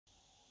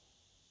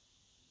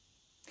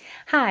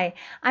Hi,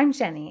 I'm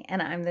Jenny,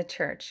 and I'm the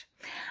church.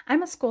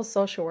 I'm a school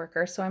social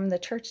worker, so I'm the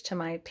church to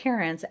my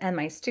parents and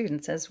my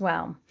students as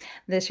well.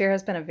 This year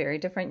has been a very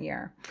different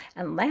year,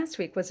 and last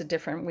week was a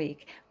different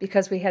week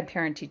because we had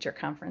parent-teacher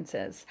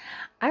conferences.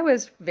 I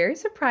was very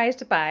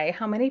surprised by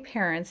how many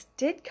parents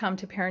did come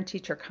to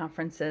parent-teacher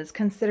conferences,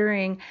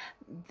 considering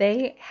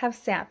they have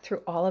sat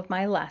through all of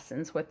my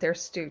lessons with their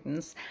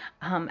students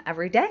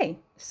every day.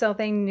 So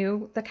they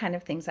knew the kind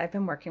of things I've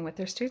been working with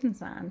their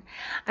students on.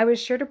 I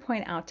was sure to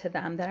point out to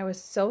them that I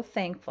was so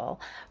thankful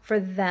for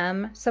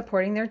them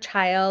supporting their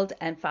child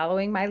and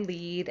following my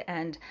lead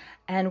and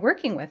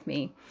working with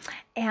me.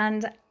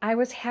 And I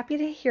was happy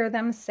to hear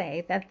them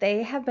say that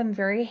they have been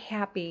very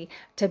happy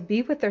to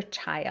be with their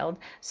child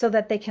so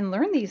that they can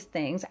learn these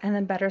things and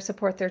then better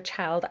support their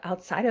child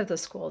outside of the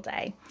school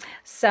day.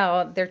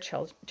 So their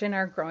children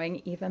are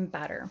growing even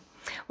better.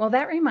 Well,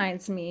 that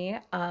reminds me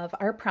of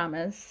our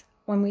promise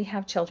when we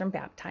have children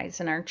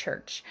baptized in our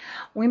church.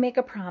 We make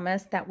a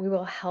promise that we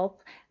will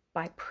help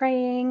by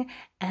praying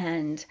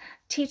and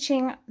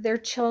teaching their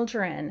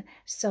children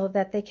so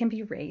that they can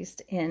be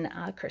raised in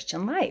a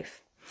Christian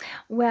life.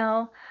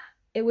 Well,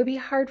 it would be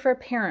hard for a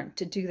parent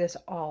to do this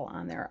all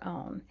on their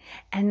own.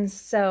 And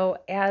so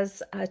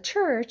as a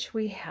church,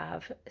 we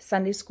have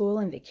Sunday school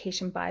and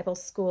vacation Bible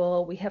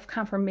school. We have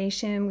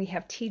confirmation, we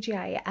have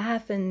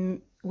TGIF,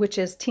 and which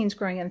is Teens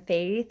Growing in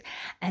Faith,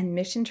 and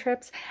mission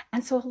trips.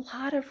 And so a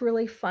lot of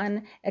really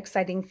fun,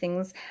 exciting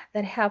things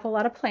that have a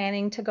lot of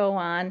planning to go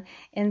on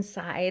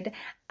inside.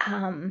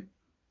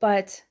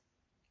 But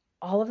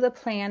all of the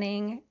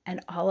planning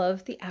and all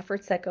of the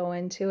efforts that go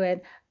into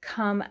it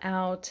come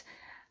out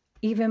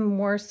even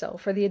more so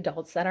for the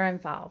adults that are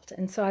involved.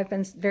 And so I've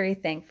been very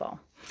thankful.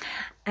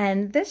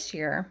 And this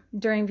year,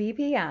 during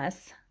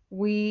VBS,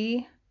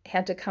 we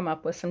had to come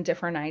up with some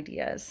different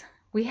ideas.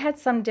 We had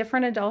some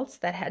different adults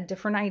that had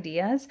different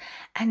ideas,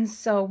 and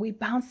so we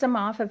bounced them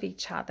off of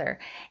each other,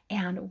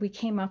 and we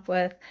came up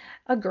with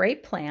a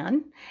great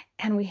plan,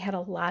 and we had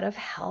a lot of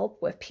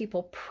help with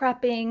people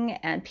prepping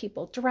and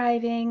people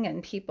driving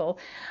and people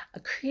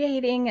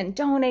creating and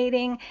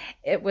donating.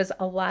 It was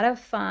a lot of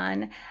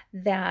fun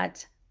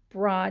that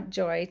brought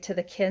joy to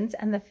the kids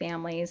and the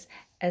families,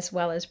 as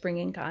well as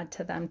bringing God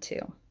to them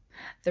too.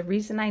 The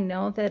reason I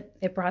know that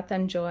it brought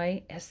them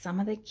joy is some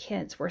of the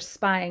kids were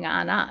spying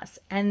on us,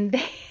 and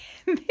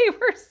they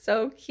were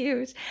so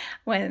cute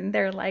when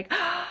they're like,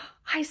 "Oh,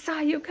 I saw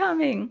you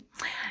coming."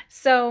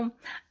 So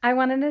I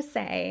wanted to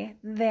say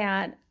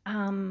that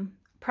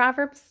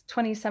Proverbs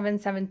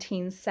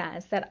 27:17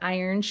 says that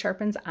iron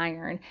sharpens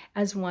iron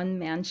as one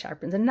man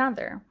sharpens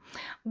another.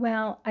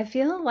 Well, I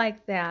feel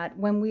like that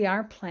when we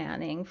are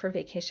planning for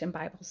Vacation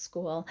Bible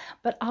School,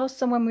 but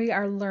also when we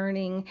are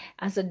learning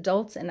as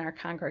adults in our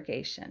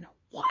congregation.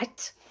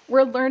 What?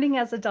 We're learning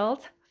as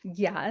adults?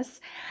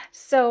 Yes.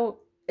 So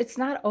it's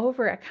not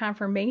over at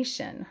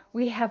confirmation.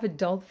 We have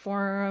adult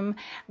forum.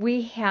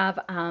 We have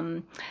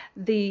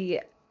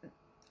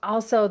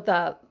also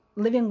the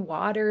Living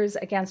Waters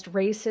Against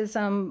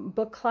Racism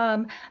book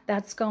club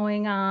that's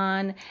going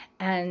on,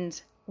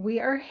 and we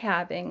are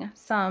having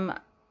some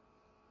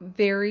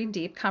very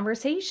deep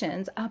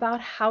conversations about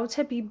how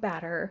to be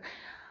better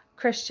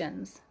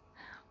Christians.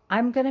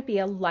 I'm going to be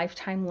a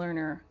lifetime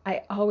learner.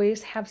 I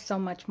always have so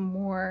much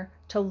more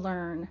to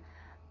learn,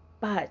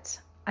 but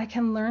I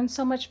can learn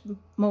so much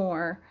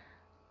more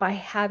by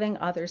having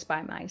others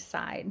by my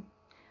side.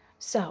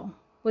 So,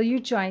 will you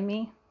join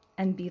me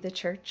and be the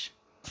church?